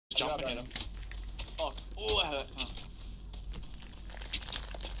Jumping at him. Oh, I hurt.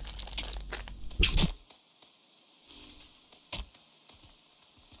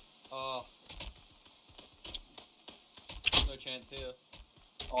 Oh. No chance here.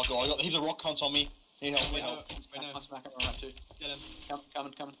 Oh god, I got heaps of rock cunts on me. Need help, need help. I'll smack him around too. Get him.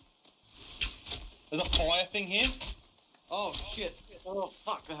 Coming. There's a fire thing here. Oh shit. Oh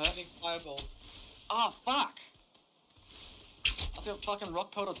fuck, that hurt. Big fireball. Ah, fuck! I got fucking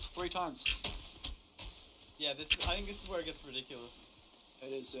rock pelted 3 times. Yeah, I think this is where it gets ridiculous. It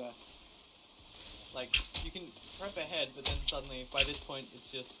is, yeah. Like, you can prep ahead, but then suddenly, by this point, it's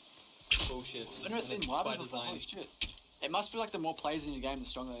just bullshit. I've never seen wipers before, holy shit. It must be like the more players in your game, the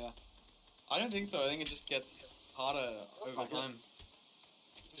stronger they are. I don't think so, I think it just gets harder over time.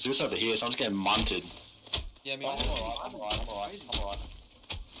 Is this over here? So I'm just getting munted. Yeah, I mean, I'm alright.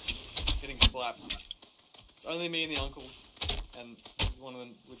 getting slapped. It's only me and the uncles, and one of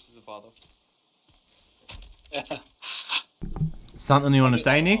them, which is a father. Something you want to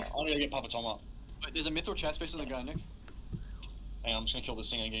say, Nick? I'm gonna get Papa Tom up. Wait, there's a mithril chest piece on the go, Nick. Hang on, I'm just gonna kill this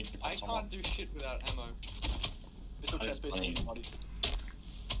thing and get I Papa Tom up. can't do shit without ammo. Mithril chest piece on your body.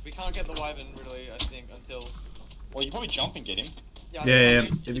 We can't get the wyvern, really, I think, until... Well, you probably jump and get him. Yeah,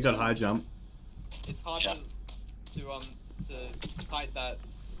 if you got high jump. It's hard to fight that.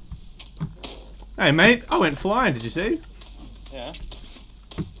 Hey, mate, I went flying, did you see? Yeah.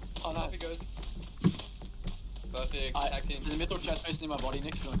 Oh, Off nice. it goes. Perfect, tag team. There's a mithril chest piece in my body,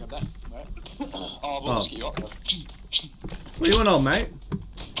 Nick, if you wanna grab that. Right. Oh, we'll just get you up. What do you want, old mate?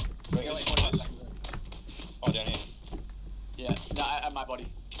 Wait, Yeah, wait, wait, 45 seconds. oh, down here. Yeah, no, at my body.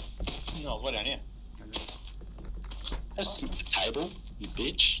 No, way down here. That's the table, you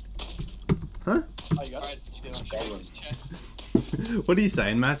bitch. Huh? Oh, you got Alright, it? It's a goblin. check. What are you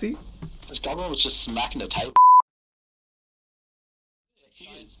saying, Massie? This goblin was just smacking the table.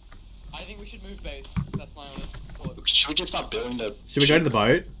 Guys, I think we should move base. That's my honest thought. Should we just start building the... Should we go to the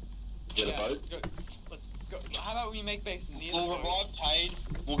boat? Yeah, the boat? Let's go. How about we make base near the We'll boat? revive Cade,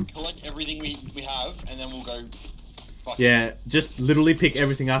 we'll collect everything we have, and then we'll go... Yeah, just literally pick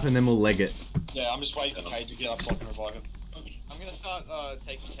everything up and then we'll leg it. Yeah, I'm just waiting for Cade to get up so I can revive him. I'm gonna start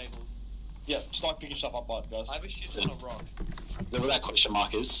taking tables. Yeah, start picking stuff up, guys. I have a shit ton of rocks. Is that where that question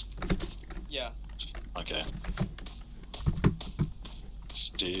mark is? Yeah. Okay.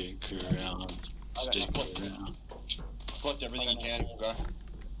 Stick around. Stick around. Collect everything you can, we'll go.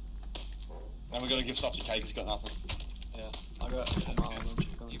 And we gotta give stuff to Cade because he's got nothing. Yeah, I got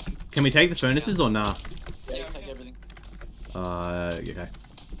it. Can we take the furnaces or nah? Yeah, take everything. Okay.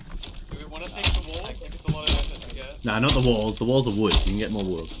 Do we want to take the walls? Like, it's a lot of effort to get. Nah, not the walls. The walls are wood. You can get more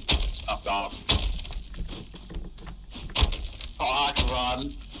wood. Stuff up. Oh, I can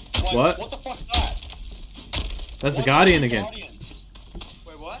run. Wait, What? What the fuck's that? That's the What Guardian the again. Guardians?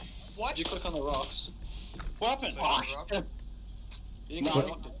 Wait, what? What? Did you click on the rocks? What happened? Wait, rock? You didn't No. click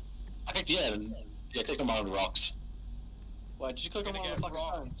on the rock. I think, yeah, click on one of the rocks. Wait, did you click on Gonna one of the get fucking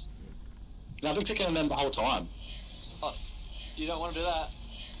rocked. phones? No, I've been clicking on them the whole time. Oh, you don't want to do that.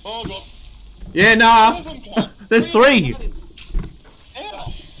 Oh god. Yeah, nah. There's 3. Yeah.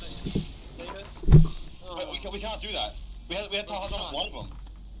 Davis? Wait, we can't do that. We had to hold on one of them.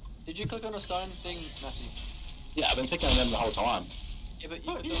 Did you click on a stone thing, Massie? Yeah, I've been clicking on them the whole time. Yeah, but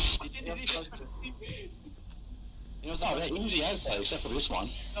you're not supposed to. You're not Oh, supposed they're easy as though, except for this one.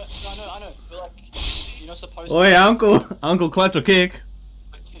 to. No, I know. But like, you're not supposed to. Oi, Uncle clutch or kick.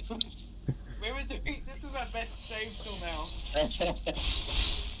 We were doing. This was our best save till now.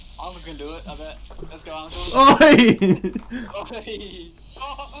 Uncle can do it, I bet. Let's go, Uncle. Oi! Oi.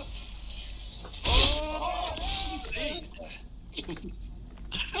 Oh!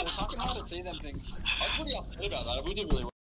 It's fucking hard to see them things. I was pretty upset about that. We did really well.